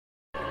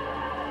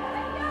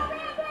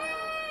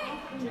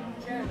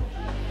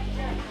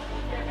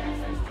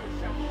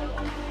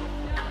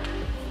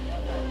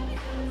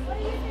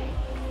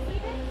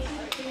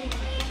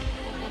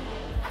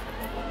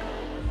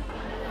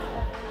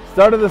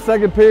Start of the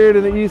second period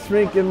in the East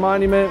Rink in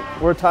Monument.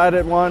 We're tied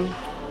at 1.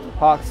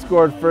 Hawks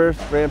scored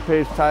first.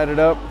 Rampage tied it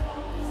up.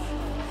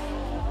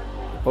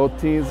 Both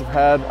teams have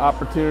had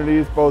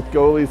opportunities. Both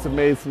goalies have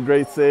made some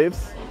great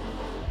saves.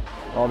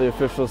 All the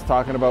officials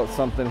talking about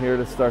something here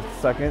to start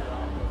the second.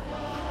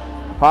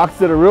 Hawks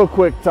did a real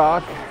quick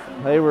talk.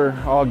 They were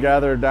all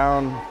gathered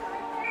down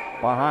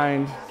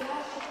behind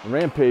the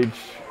Rampage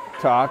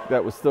talk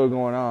that was still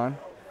going on.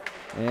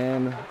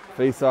 And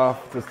face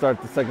off to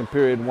start the second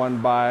period,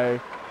 won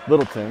by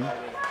Littleton.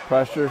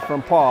 Pressure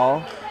from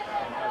Paul,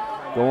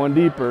 going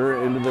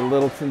deeper into the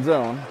Littleton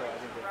zone.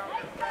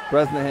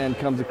 Bresnahan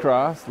comes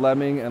across,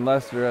 Lemming and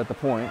Lester at the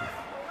point.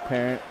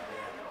 Parent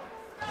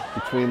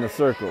between the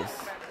circles.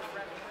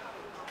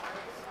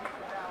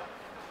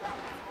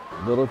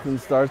 Littleton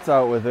starts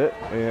out with it,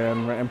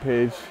 and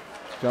Rampage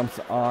jumps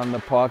on the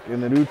puck in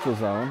the neutral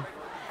zone.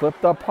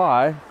 Flipped up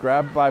high,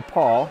 grabbed by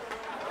Paul.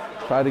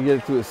 Tried to get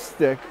it to his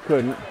stick,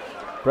 couldn't.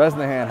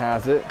 Bresnahan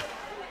has it.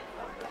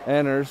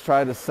 Enters,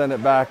 tried to send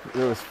it back.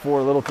 There was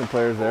 4 Littleton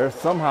players there.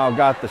 Somehow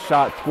got the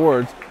shot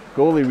towards.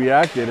 Goalie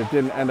reacted. It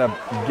didn't end up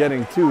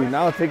getting to.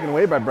 Now taken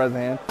away by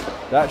Bresnahan.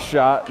 That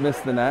shot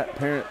missed the net.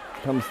 Parent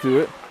comes to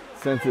it,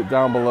 sends it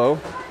down below.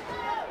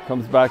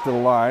 Comes back to the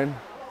line.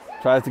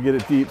 Tries to get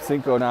it deep.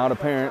 Cinco now to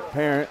Parent.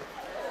 Parent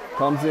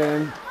comes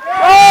in.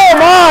 Oh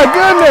my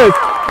goodness!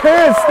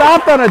 Parent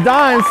stopped on a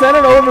dime, sent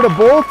it over to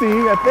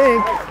Bolte, I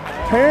think.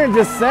 Parent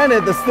just sent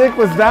it. The stick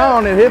was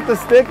down. It hit the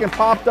stick and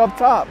popped up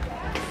top.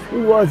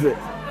 Who was it?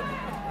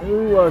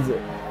 Who was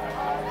it?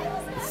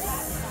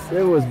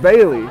 It was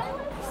Bailey.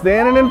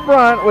 Standing in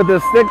front with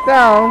his stick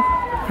down.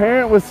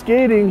 Parent was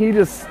skating. He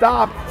just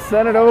stopped,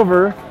 sent it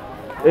over.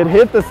 It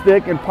hit the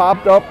stick and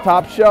popped up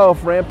top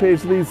shelf.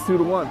 Rampage leads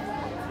 2-1.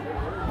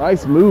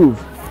 Nice move.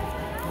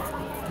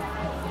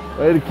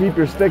 Way to keep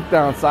your stick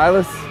down,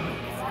 Silas.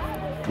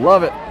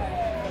 Love it.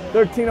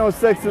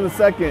 13:06 in the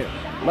second.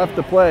 Left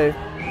to play.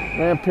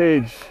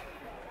 Rampage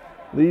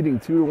leading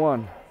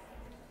 2-1.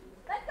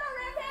 Let's go,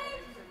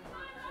 Rampage!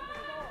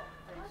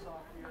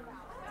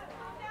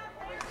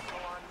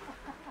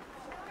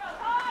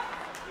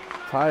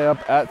 Tie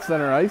up at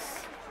center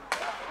ice.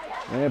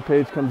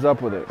 Rampage comes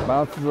up with it.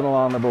 Bounces it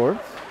along the boards.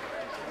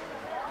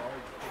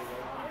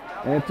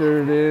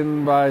 Entered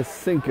in by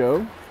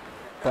Cinco.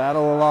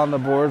 Battle along the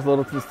boards.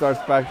 Littleton starts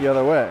back the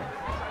other way.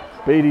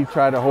 Beatty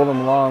tried to hold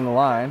him along the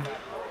line.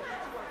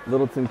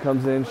 Littleton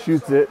comes in,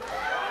 shoots it.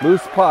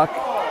 Loose puck.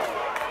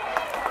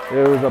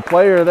 There was a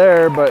player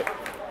there, but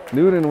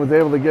Newton was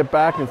able to get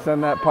back and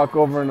send that puck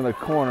over into the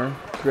corner.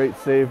 Great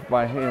save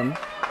by him.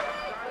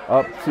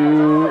 Up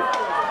to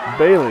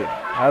Bailey.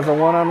 Has a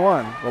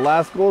one-on-one. The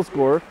last goal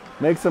scorer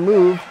makes a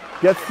move,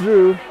 gets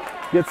through,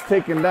 gets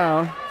taken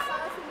down.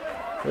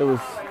 It was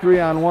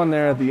 3-on-1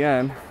 there at the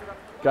end.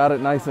 Got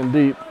it nice and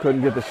deep.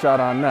 Couldn't get the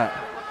shot on net.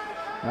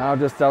 Now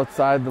just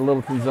outside the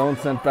Littleton zone,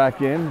 sent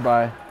back in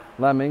by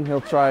Lemming. He'll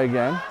try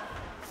again.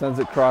 Sends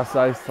it cross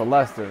ice to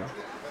Lester.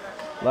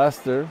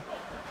 Lester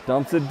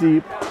dumps it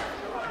deep.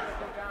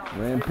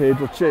 Rampage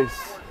will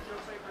chase.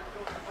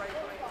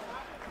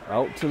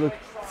 Out to the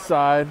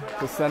side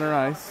to center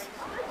ice.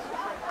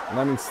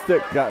 Lemming's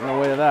stick got in the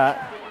way of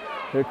that.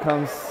 Here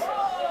comes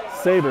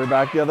Saber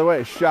back the other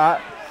way.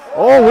 Shot.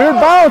 Oh, weird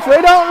bounce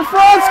right out in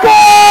front.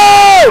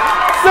 Score!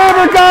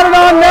 Saber got it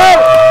on net.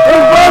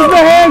 And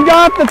Bresnahan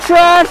got the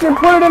trash and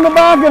put it in the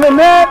back of the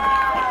net.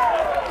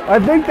 I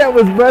think that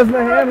was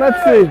Bresnahan.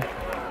 Let's see.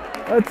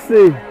 Let's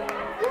see.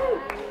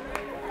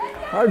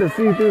 Hard to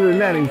see through the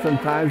netting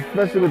sometimes,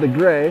 especially with the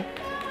gray.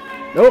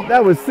 Nope,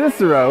 that was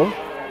Cicero.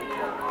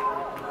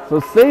 So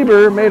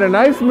Saber made a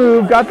nice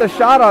move, got the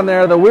shot on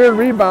there, the weird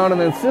rebound,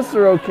 and then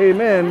Cicero came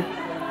in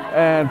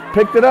and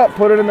picked it up,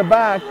 put it in the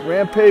back.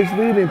 Rampage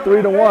leading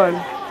 3-1.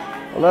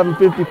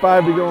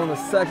 11:55 to go in the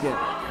second.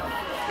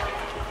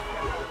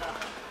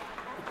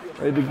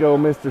 Ready to go,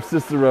 Mr.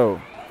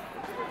 Cicero.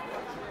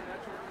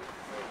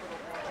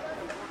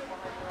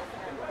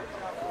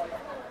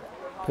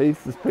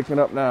 Pace is picking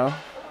up now.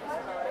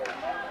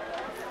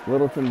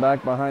 Littleton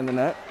back behind the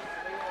net.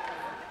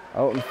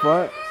 Out in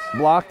front,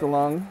 blocked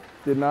along,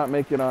 did not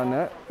make it on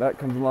net. That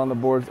comes along the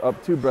boards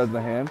up to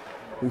Bresnahan,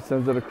 who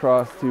sends it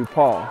across to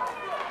Paul.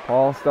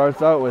 Paul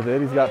starts out with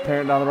it. He's got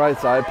Parent down the right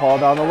side, Paul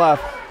down the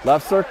left.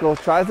 Left circle,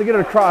 tries to get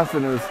it across,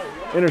 and it was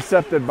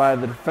intercepted by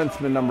the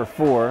defenseman number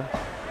 4.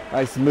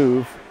 Nice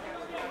move.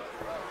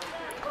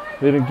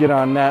 Didn't get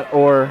on net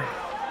or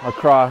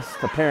across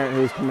to Parent,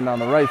 who was coming down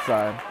the right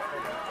side.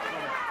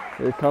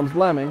 Here comes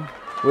Lemming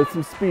with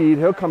some speed.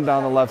 He'll come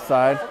down the left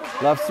side.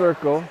 Left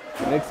circle,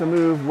 makes a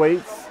move,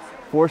 waits,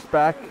 forced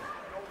back,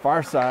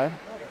 far side.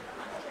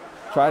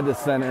 Tried to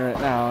center it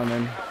now and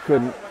then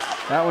couldn't.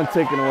 That one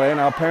taken away.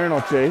 Now Parent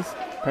will chase.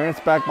 Parent's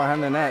back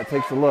behind the net,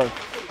 takes a look.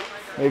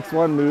 Makes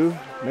one move,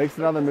 makes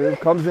another move,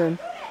 comes in.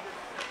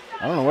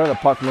 I don't know where the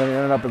puck went. It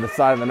ended up at the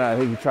side of the net. I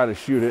think he tried to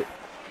shoot it.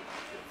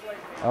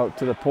 Out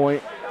to the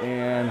point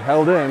and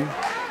held in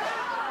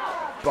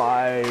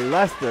by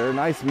Lester.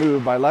 Nice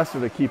move by Lester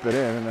to keep it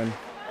in, and then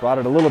brought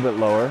it a little bit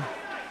lower.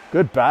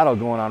 Good battle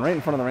going on right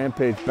in front of the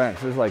Rampage bench.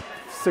 There's like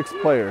 6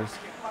 players.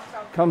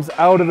 Comes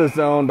out of the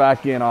zone,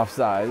 back in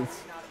offsides.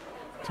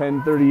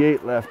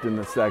 10:38 left in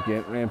the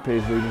second.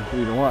 Rampage leading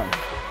 3-1.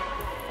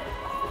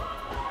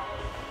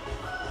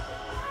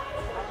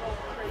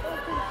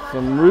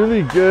 Some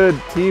really good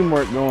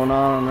teamwork going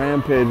on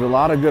Rampage. A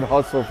lot of good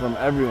hustle from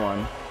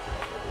everyone.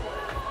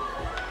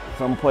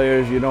 Some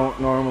players you don't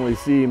normally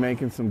see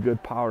making some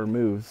good power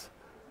moves,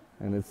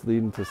 and it's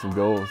leading to some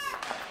goals.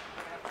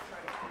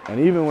 And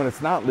even when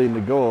it's not leading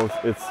to goals,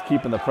 it's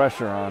keeping the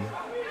pressure on.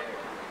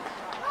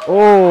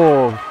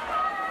 Oh,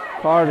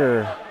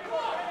 Carter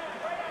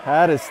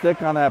had his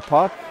stick on that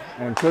puck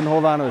and couldn't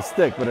hold on to his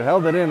stick, but it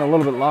held it in a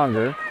little bit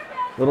longer.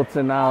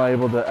 Littleton now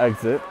able to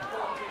exit.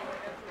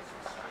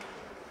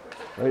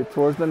 Right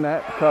towards the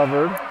net,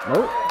 covered.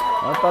 Nope,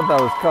 I thought that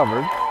was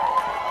covered.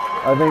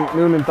 I think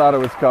Noonan thought it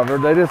was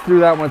covered. They just threw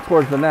that one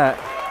towards the net,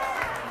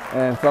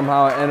 and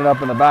somehow it ended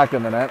up in the back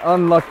of the net.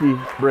 Unlucky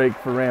break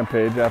for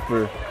Rampage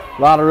after a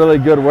lot of really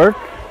good work.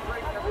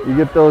 You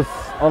get those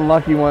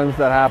unlucky ones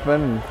that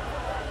happen, and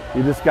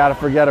you just got to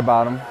forget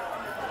about them.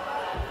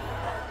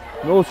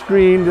 No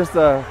screen, just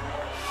a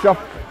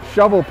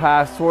shovel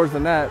pass towards the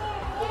net.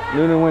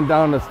 Noonan went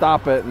down to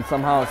stop it, and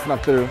somehow it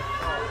snuck through.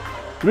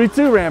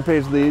 3-2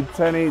 Rampage lead,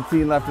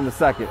 10:18 left in the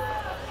second.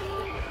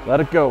 Let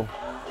it go.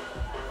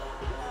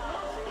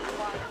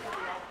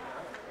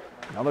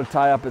 Another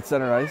tie up at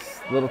center ice.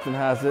 Littleton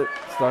has it,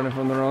 starting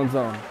from their own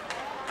zone.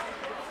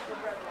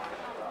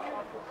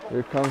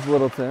 Here comes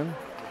Littleton,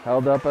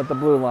 held up at the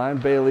blue line.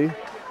 Bailey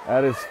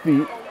at his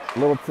feet.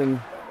 Littleton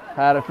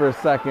had it for a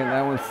second.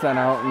 That one's sent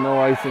out, no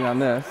icing on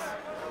this.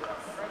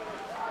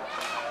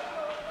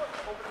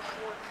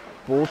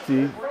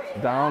 Bolte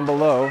down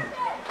below.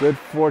 Good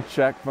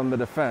forecheck from the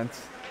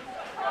defense.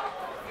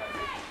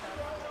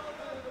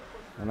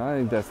 And I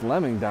think that's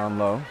Lemming down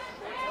low.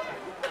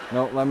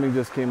 No, Lemming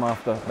just came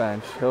off the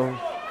bench. He'll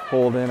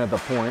hold in at the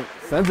point.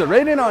 Sends it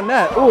right in on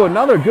net. Oh,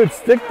 another good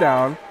stick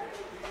down.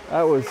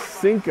 That was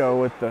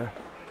Cinco with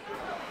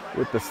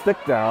the stick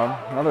down.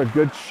 Another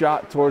good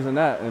shot towards the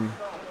net, and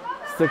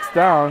sticks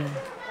down.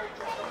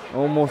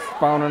 Almost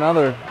found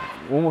another,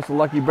 almost a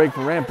lucky break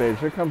for Rampage.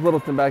 Here comes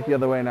Littleton back the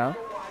other way now.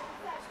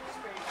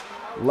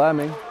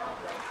 Lemming.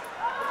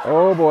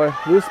 Oh boy,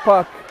 loose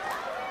puck.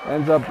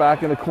 Ends up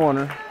back in the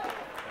corner.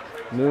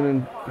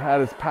 Noonan had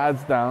his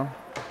pads down.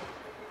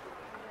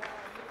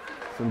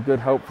 Some good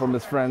help from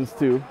his friends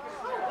too.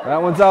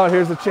 That one's out.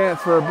 Here's a chance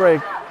for a break.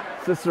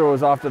 Cicero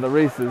was off to the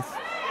races,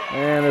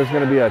 and there's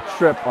going to be a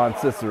trip on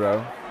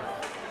Cicero.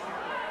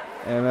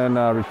 And then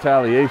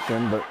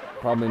retaliation, but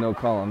probably no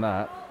call on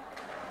that.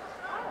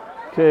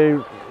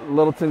 Okay,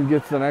 Littleton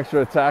gets an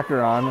extra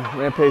attacker on.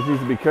 Rampage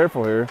needs to be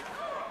careful here.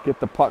 Get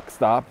the puck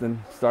stopped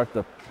and start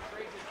the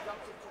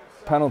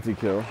penalty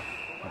kill.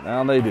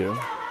 Now they do.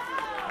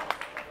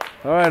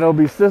 All right, it'll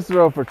be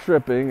Cicero for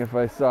tripping, if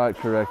I saw it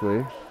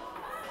correctly.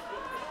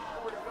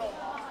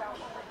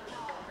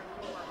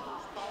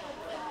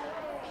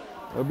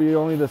 It'll be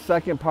only the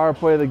second power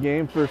play of the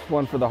game, first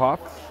one for the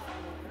Hawks.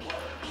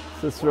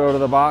 Cicero to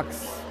the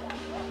box.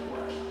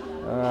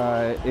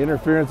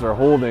 Interference or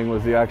holding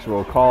was the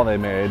actual call they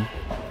made.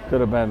 Could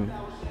have been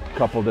a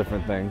couple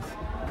different things.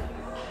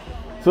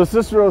 So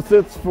Cicero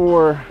sits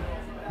for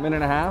a minute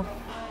and a half.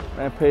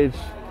 Rampage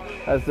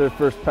has their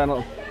first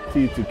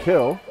penalty to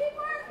kill.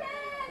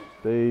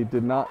 They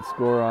did not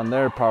score on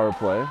their power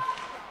play.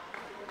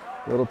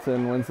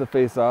 Littleton wins the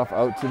faceoff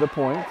out to the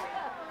point.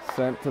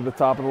 Sent to the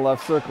top of the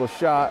left circle,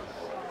 shot,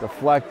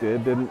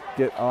 deflected, didn't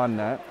get on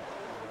net.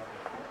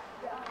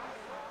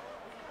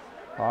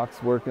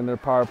 Hawks working their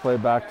power play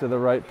back to the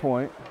right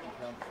point.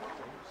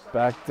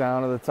 Back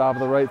down to the top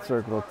of the right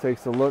circle,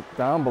 takes a look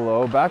down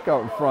below, back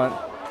out in front.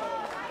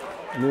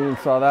 Noonan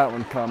saw that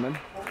one coming.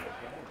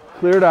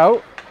 Cleared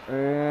out,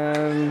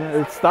 and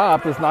it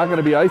stopped. It's not going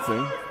to be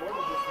icing.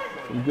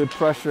 Some good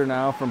pressure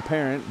now from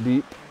Parent,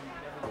 deep.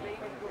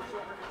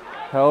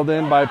 Held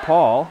in by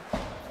Paul.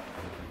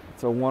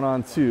 It's a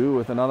 1-on-2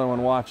 with another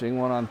one watching,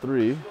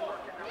 1-on-3.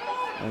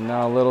 And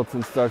now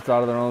Littleton starts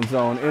out of their own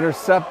zone.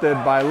 Intercepted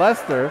by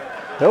Lester.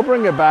 He'll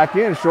bring it back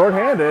in,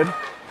 shorthanded.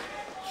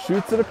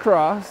 Shoots it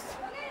across.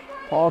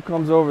 Paul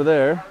comes over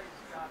there.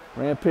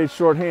 Rampage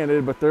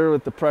shorthanded, but they're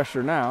with the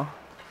pressure now.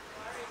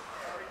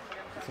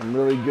 Some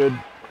really good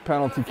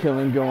penalty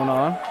killing going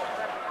on.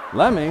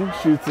 Lemming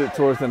shoots it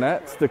towards the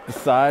net, stick the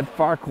side,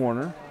 far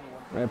corner.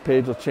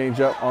 Rampage will change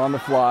up on the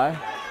fly.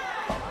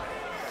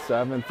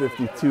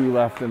 7:52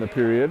 left in the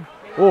period.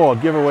 Oh, a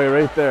giveaway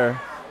right there.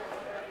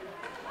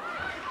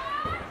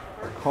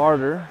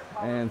 Carter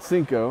and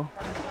Cinco.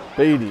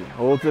 Beatty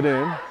holds it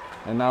in,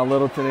 and now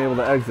Littleton able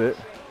to exit.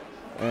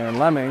 And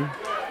Lemming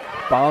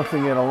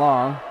bouncing it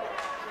along.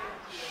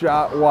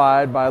 Shot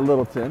wide by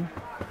Littleton.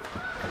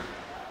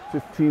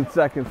 15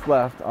 seconds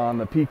left on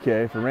the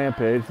PK for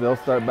Rampage. They'll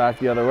start back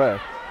the other way.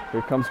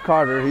 Here comes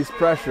Carter. He's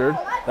pressured.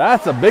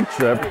 That's a big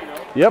trip.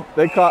 Yep,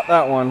 they caught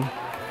that one.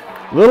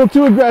 A little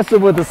too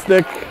aggressive with the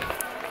stick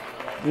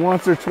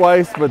once or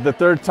twice, but the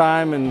third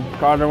time and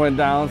Carter went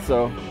down.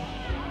 So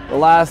the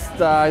last,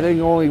 I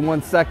think only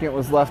 1 second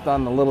was left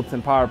on the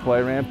Littleton power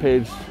play.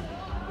 Rampage,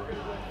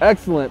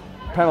 excellent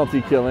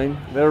penalty killing.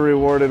 They're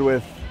rewarded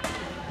with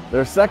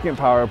their second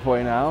power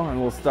play now, and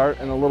will start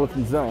in the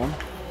Littleton zone,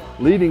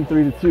 leading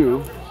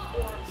 3-2,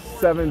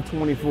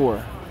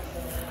 7:24.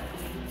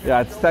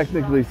 Yeah, it's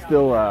technically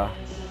still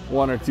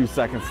 1 or 2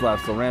 seconds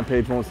left, so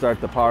Rampage won't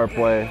start the power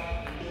play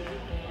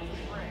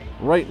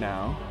right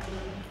now.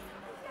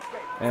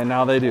 And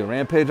now they do.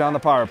 Rampage on the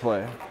power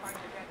play.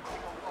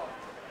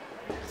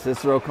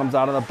 Cicero comes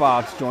out of the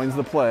box, joins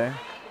the play.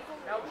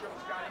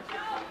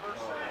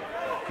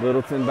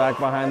 Littleton back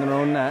behind their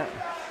own net.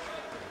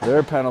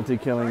 They're penalty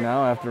killing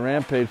now after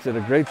Rampage did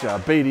a great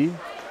job. Beatty,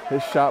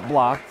 his shot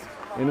blocked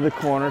into the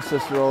corner.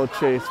 Cicero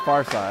chase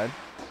far side.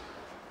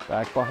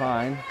 Back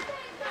behind.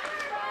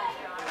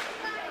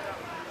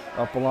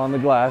 Up along the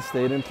glass,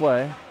 stayed in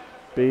play.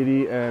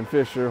 Beatty and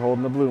Fisher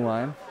holding the blue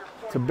line.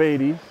 To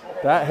Beatty.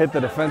 That hit the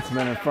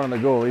defenseman in front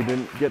of the goalie.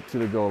 Didn't get to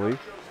the goalie.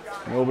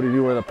 Nobody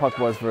knew where the puck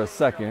was for a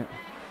second.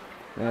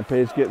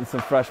 Rampage getting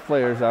some fresh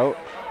players out.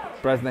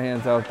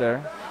 Bresnahan's out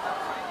there.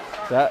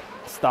 That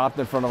stopped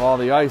in front of all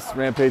the ice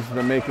Rampage has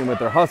been making with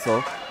their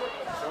hustle.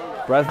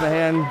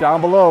 Bresnahan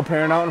down below,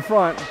 Parent out in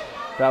front.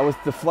 That was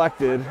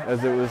deflected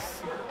as it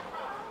was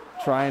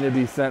trying to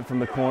be sent from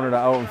the corner to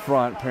out in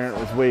front. Parent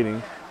was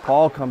waiting.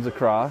 Paul comes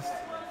across.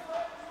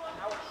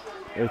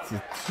 It's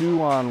a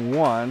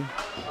 2-on-1,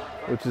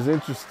 which is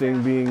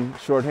interesting being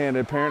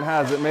shorthanded. Parent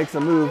has it, makes a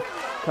move,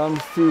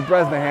 comes to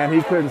Bresnahan.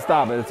 He couldn't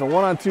stop it. It's a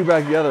 1-on-2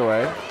 back the other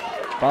way.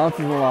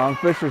 Bounces along,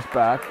 Fisher's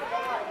back.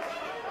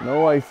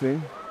 No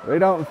icing.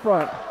 Right out in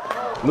front.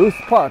 Loose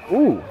puck.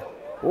 Ooh,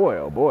 boy,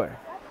 oh boy.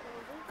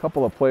 A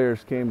couple of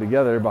players came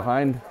together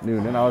behind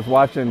Noonan. I was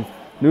watching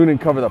Noonan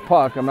cover the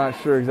puck. I'm not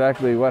sure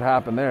exactly what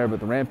happened there,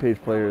 but the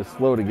Rampage player is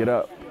slow to get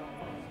up.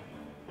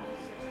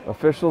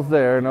 Officials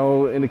there,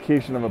 no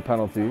indication of a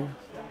penalty.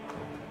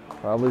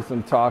 Probably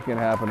some talking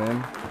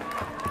happening.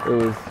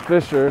 It was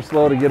Fisher,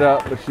 slow to get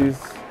up, but she's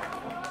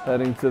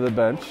heading to the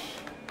bench.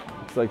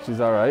 Looks like she's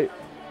all right.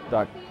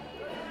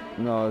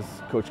 As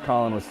Coach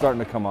Collin was starting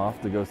to come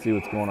off to go see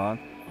what's going on.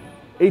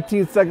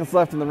 18 seconds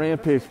left in the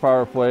Rampage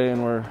power play,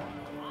 and we're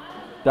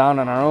down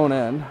on our own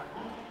end.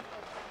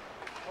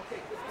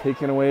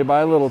 Taken away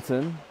by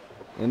Littleton.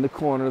 In the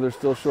corner, they're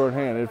still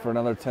shorthanded for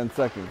another 10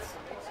 seconds.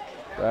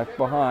 Back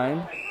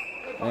behind,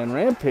 and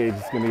Rampage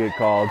is going to get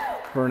called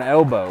for an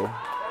elbow.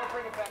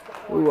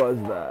 Who was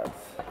that?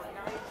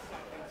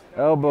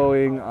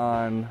 Elbowing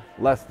on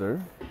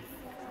Lester.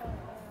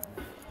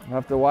 You'll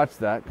have to watch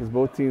that because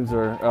both teams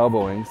are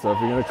elbowing. So if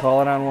you're going to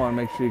call it on one,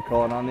 make sure you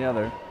call it on the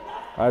other.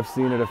 I've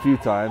seen it a few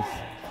times.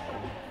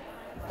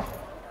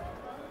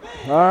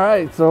 All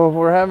right, so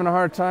we're having a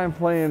hard time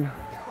playing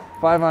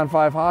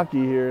 5-on-5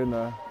 hockey here in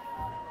the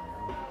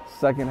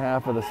second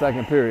half of the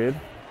second period.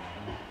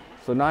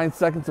 So 9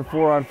 seconds of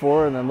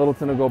 4-on-4, and then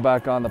Littleton will go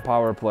back on the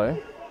power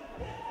play.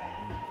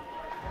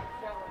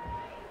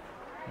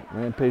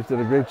 Rampage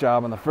did a great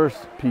job on the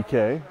first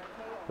PK.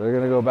 They're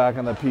going to go back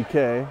on the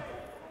PK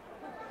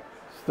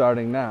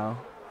starting now.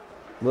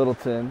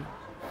 Littleton,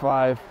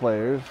 5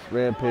 players.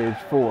 Rampage,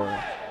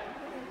 4.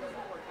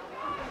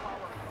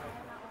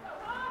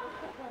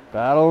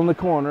 Battle in the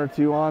corner,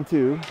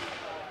 2-on-2.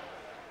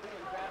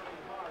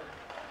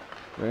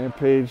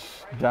 Rampage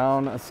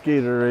down a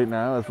skater right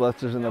now as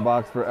Lester's in the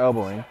box for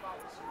elbowing.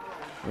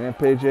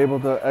 Rampage able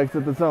to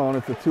exit the zone.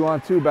 It's a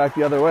 2-on-2 back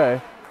the other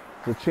way.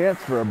 It's a chance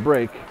for a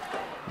break.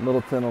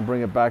 Littleton will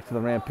bring it back to the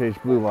Rampage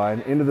blue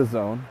line into the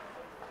zone.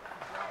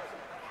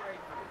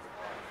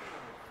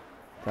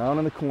 Down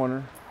in the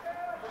corner.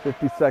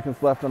 50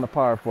 seconds left on the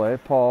power play.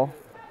 Paul.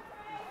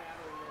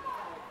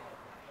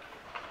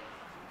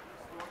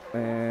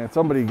 And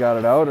somebody got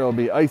it out. It'll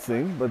be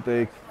icing, but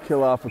they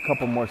kill off a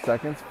couple more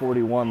seconds.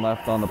 41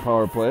 left on the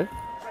power play.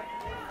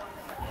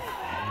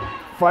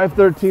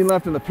 5:13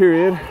 left in the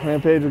period.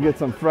 Rampage will get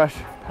some fresh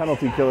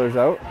penalty killers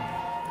out.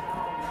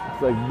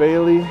 Looks like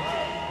Bailey.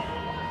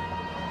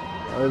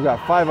 They've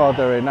got 5 out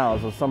there right now,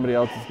 so somebody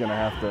else is going to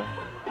have to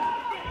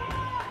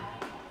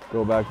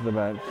go back to the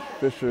bench.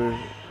 Fisher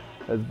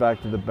heads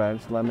back to the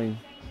bench. Lemming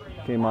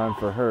came on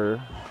for her.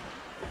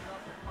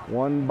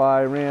 One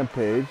by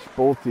Rampage.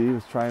 Bolte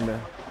was trying to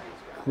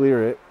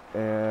clear it,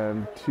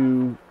 and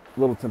 2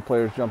 Littleton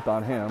players jumped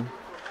on him.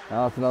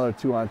 Now it's another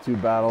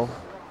 2-on-2 battle.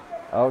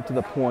 Out to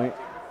the point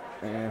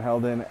and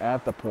held in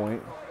at the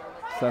point.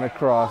 Sent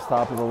across,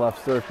 top of the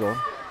left circle.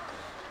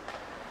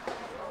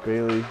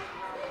 Bailey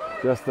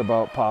just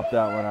about popped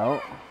that one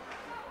out.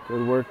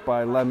 Good work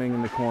by Lemming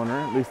in the corner,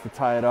 at least to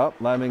tie it up.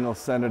 Lemming will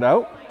send it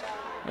out.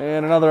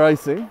 And another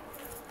icing.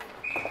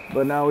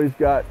 But now we've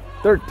got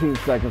 13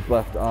 seconds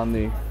left on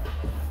the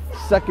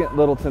second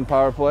Littleton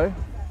power play.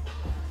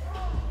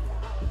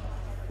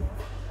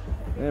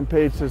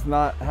 Rampage has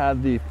not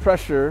had the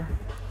pressure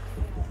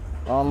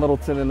on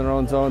Littleton in their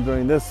own zone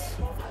during this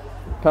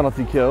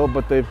penalty kill,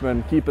 but they've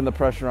been keeping the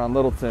pressure on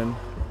Littleton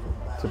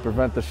to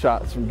prevent the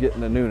shots from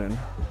getting to Noonan.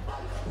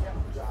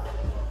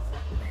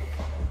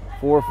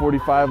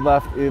 4:45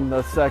 left in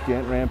the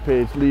second.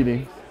 Rampage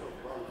leading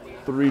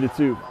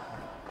 3-2.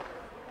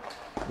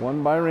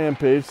 One by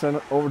Rampage, sent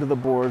it over to the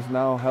boards,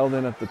 now held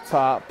in at the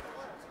top.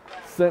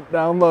 Sent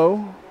down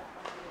low.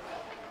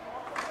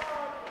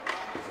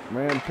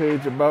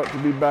 Rampage about to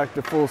be back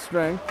to full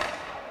strength.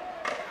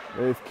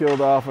 They've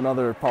killed off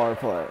another power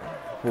play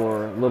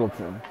for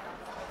Littleton.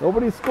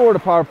 Nobody scored a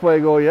power play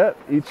goal yet.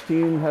 Each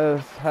team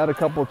has had a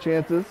couple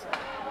chances.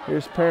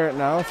 Here's Parent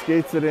now,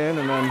 skates it in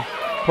and then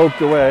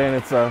poked away, and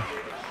it's a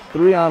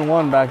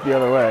 3-on-1 back the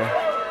other way.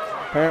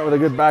 Parent with a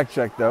good back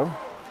check though.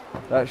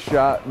 That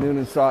shot,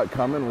 Noonan saw it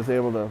coming, was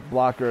able to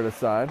block her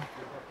aside.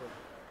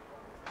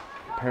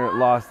 Parent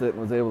lost it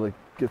and was able to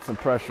get some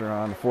pressure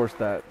on to force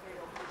that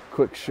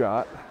quick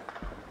shot.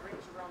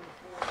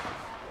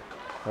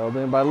 Held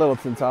in by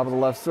Littleton, top of the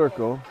left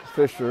circle.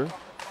 Fisher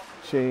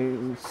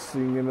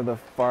chasing into the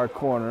far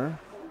corner.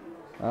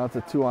 Now it's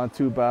a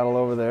 2-on-2 battle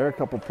over there. A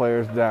couple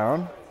players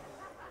down.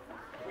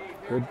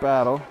 Good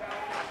battle.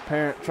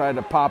 Parent tried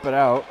to pop it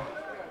out.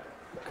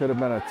 Could have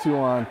been a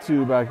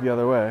 2-on-2 back the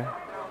other way.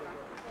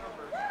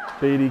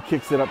 Beatty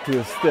kicks it up to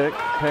his stick.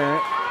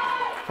 Parent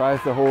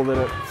tries to hold it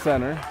at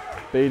center.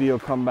 Beatty will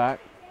come back.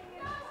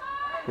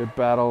 Good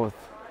battle with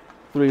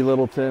 3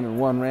 Littleton and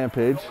 1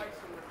 Rampage.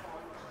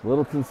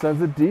 Littleton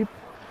sends it deep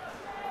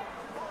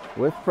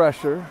with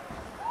pressure.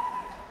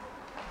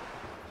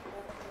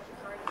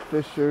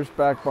 Fisher's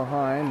back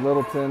behind.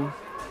 Littleton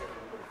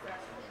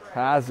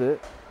has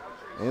it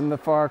in the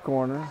far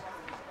corner.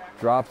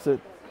 Drops it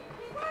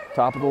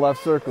top of the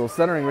left circle.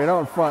 Centering right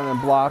out in front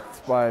and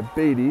blocked by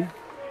Beatty.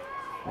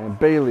 And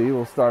Bailey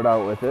will start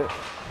out with it.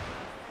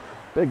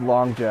 Big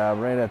long jab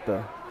right at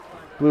the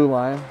blue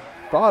line.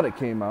 Thought it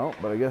came out,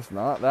 but I guess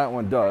not. That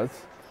one does.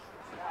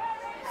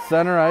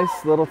 Center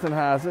ice, Littleton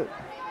has it.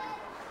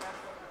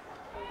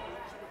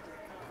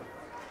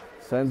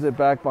 Sends it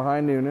back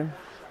behind Noonan.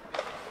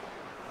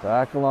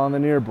 Back along the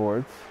near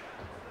boards.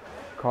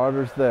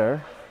 Carter's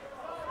there.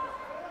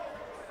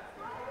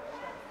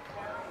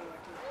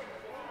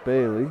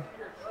 Bailey.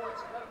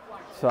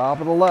 Top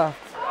of the left.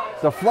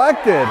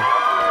 Deflected.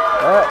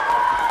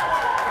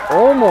 That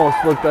almost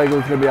looked like it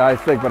was going to be high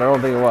stick, but I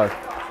don't think it was.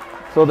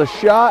 So the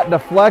shot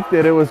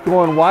deflected. It was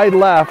going wide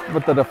left,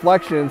 but the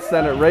deflection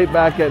sent it right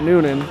back at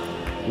Noonan.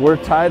 We're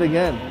tied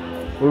again.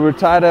 We were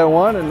tied at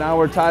 1, and now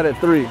we're tied at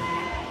 3.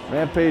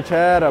 Rampage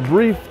had a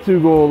brief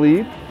 2-goal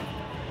lead.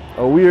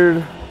 A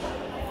weird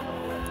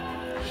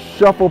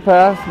shuffle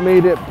pass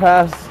made it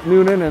past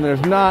Noonan, and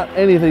there's not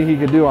anything he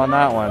could do on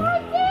that one.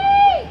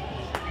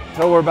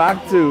 So we're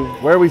back to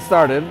where we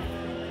started,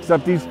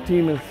 except each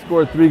team has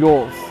scored 3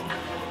 goals.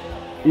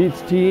 Each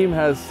team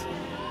has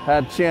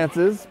had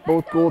chances.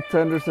 Both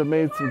goaltenders have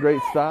made some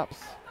great stops,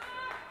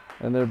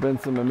 and there have been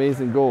some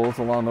amazing goals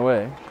along the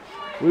way.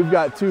 We've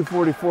got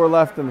 2:44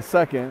 left in the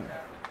second,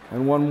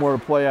 and 1 more to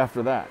play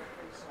after that.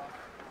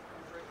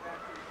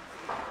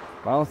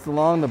 Bounced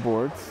along the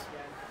boards.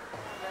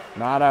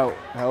 Not out.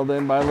 Held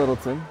in by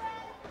Littleton.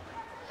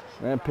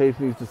 Rampage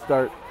needs to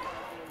start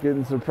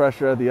getting some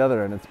pressure at the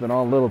other end. It's been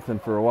all Littleton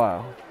for a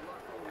while.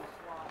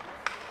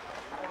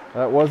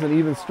 That was an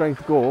even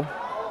strength goal.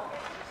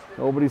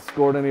 Nobody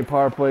scored any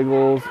power play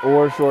goals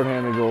or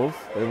shorthanded goals.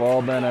 They've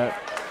all been at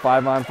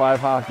 5-on-5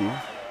 hockey.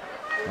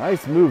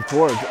 Nice move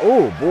towards.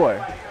 Oh boy.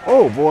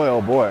 Oh boy,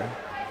 oh boy.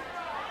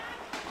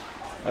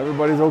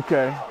 Everybody's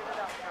okay.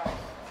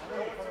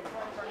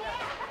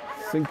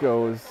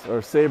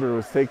 Saber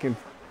was taken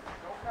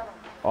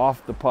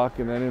off the puck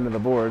and then into the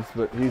boards,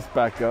 but he's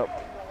back up.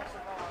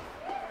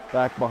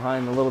 Back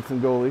behind the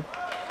Littleton goalie.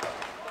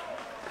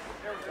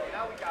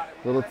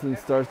 Littleton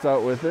starts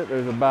out with it.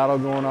 There's a battle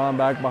going on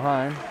back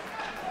behind.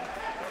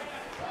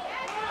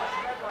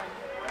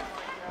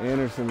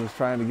 Anderson was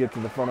trying to get to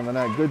the front of the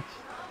net. Good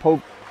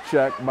poke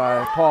check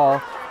by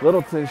Paul.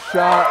 Littleton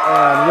shot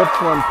and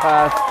rips one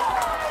past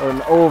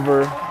and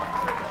over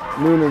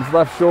Noonan's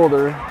left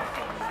shoulder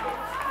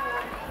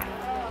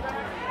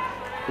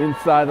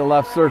inside the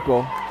left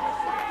circle.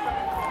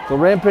 So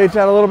Rampage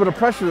had a little bit of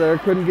pressure there,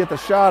 couldn't get the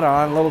shot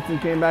on. Littleton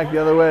came back the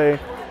other way,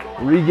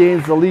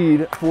 regains the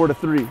lead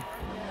 4-3.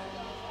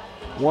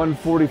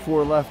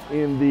 1:44 left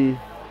in the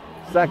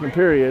second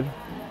period.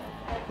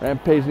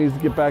 Rampage needs to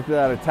get back to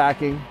that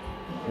attacking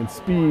and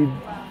speed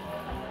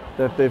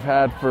that they've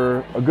had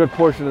for a good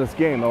portion of this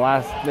game. The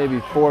last maybe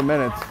 4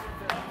 minutes,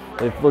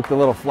 they've looked a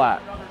little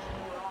flat.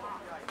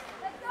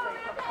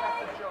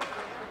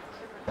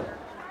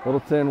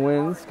 Littleton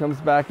wins,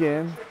 comes back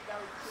in,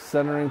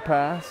 centering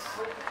pass.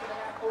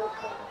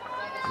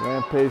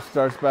 Rampage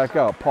starts back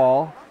out.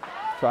 Paul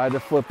tried to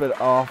flip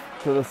it off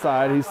to the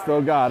side. He's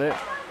still got it.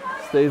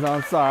 Stays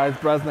on sides.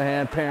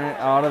 Bresnahan, Parent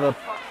out of the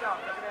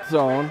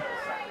zone.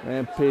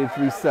 Rampage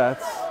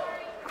resets.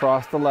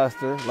 Cross to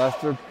Lester.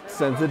 Lester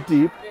sends it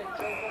deep.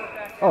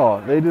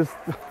 Oh, they just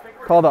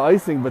called the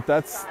icing, but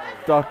that's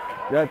stuck.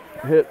 That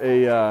hit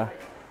a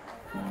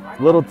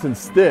Littleton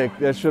stick.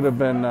 That should have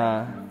been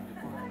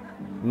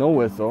no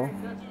whistle.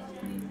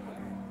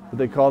 But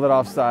they called it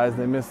offsides.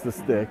 They missed the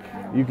stick.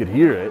 You could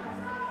hear it.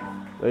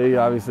 They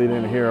obviously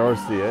didn't hear or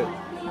see it.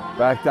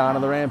 Back down to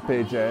the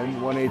Rampage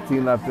end.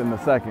 1:18 left in the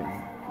second.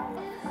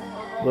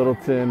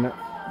 Littleton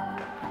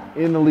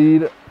in the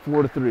lead,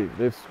 4-3.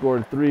 They've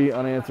scored 3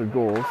 unanswered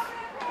goals.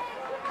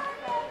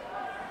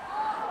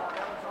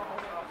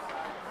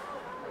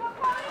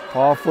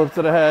 Paul flips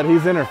it ahead.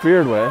 He's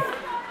interfered with,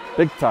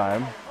 big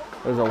time.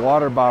 There's a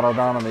water bottle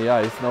down on the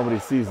ice. Nobody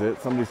sees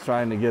it. Somebody's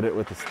trying to get it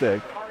with a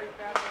stick.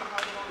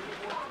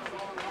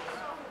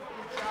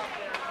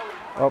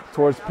 Up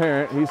towards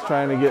Parent. He's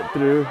trying to get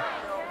through.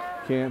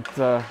 Can't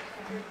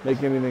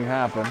make anything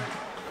happen.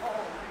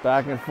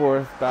 Back and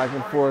forth, back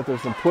and forth.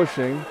 There's some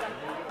pushing.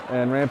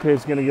 And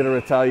Rampage's going to get a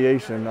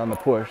retaliation on the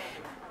push.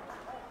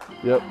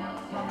 Yep.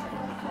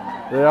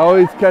 They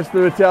always catch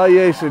the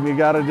retaliation. You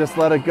got to just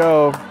let it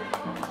go.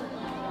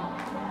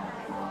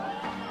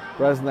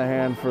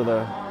 Bresnahan for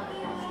the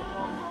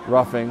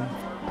roughing.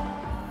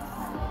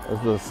 As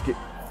the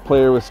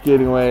player was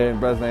skating away and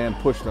Bresnahan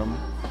pushed him.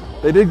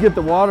 They did get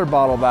the water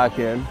bottle back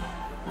in.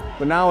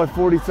 But now with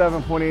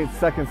 47.8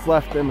 seconds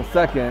left in the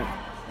second,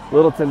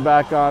 Littleton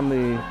back on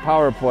the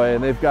power play,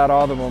 and they've got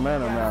all the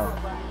momentum now.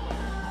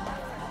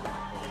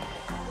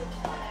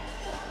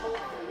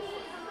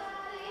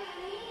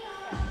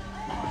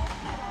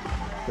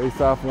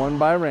 Face-off won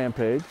by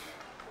Rampage,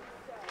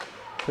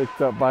 picked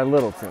up by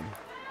Littleton.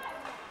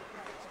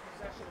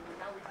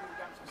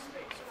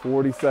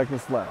 40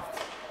 seconds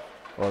left.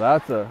 Well,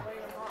 that's a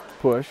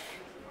push.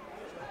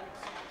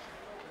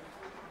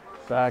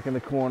 Back in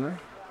the corner.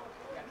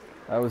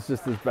 That was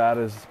just as bad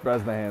as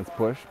Bresnahan's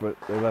push, but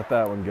they let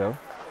that one go.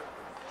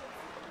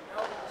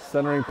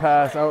 Centering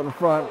pass out in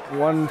front.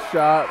 One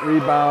shot,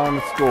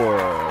 rebound, score.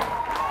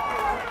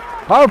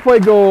 Power play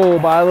goal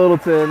by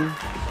Littleton.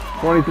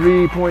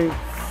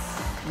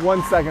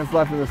 23.1 seconds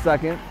left in the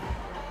second.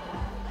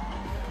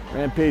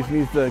 Rampage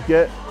needs to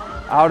get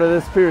out of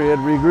this period,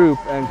 regroup,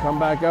 and come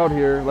back out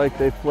here like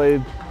they've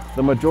played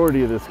the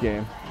majority of this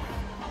game.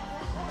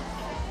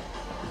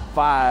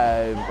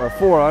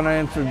 4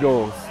 unanswered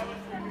goals.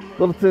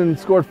 Littleton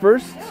scored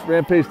first.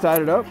 Rampage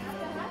tied it up.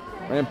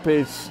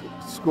 Rampage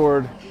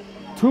scored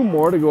 2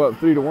 more to go up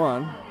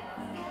 3-1.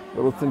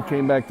 Littleton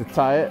came back to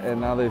tie it,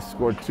 and now they've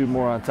scored 2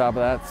 more on top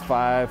of that. It's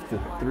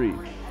 5-3.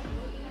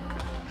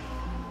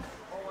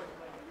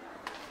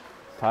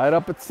 Tied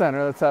up at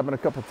center. That's happened a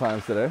couple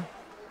times today.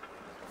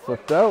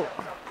 Flipped out.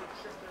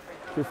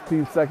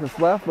 15 seconds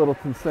left.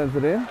 Littleton sends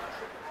it in.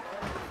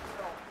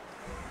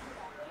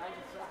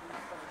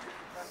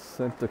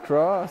 Sent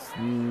across.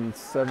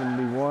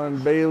 71.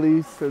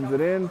 Bailey sends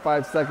it in.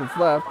 5 seconds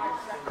left.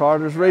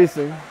 Carter's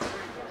racing.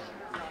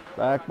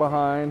 Back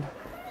behind.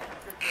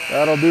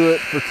 That'll do it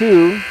for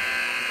 2.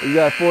 We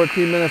got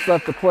 14 minutes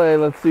left to play.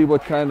 Let's see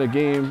what kind of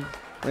game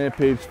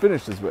Rampage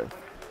finishes with.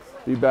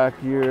 Be back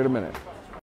here in a minute.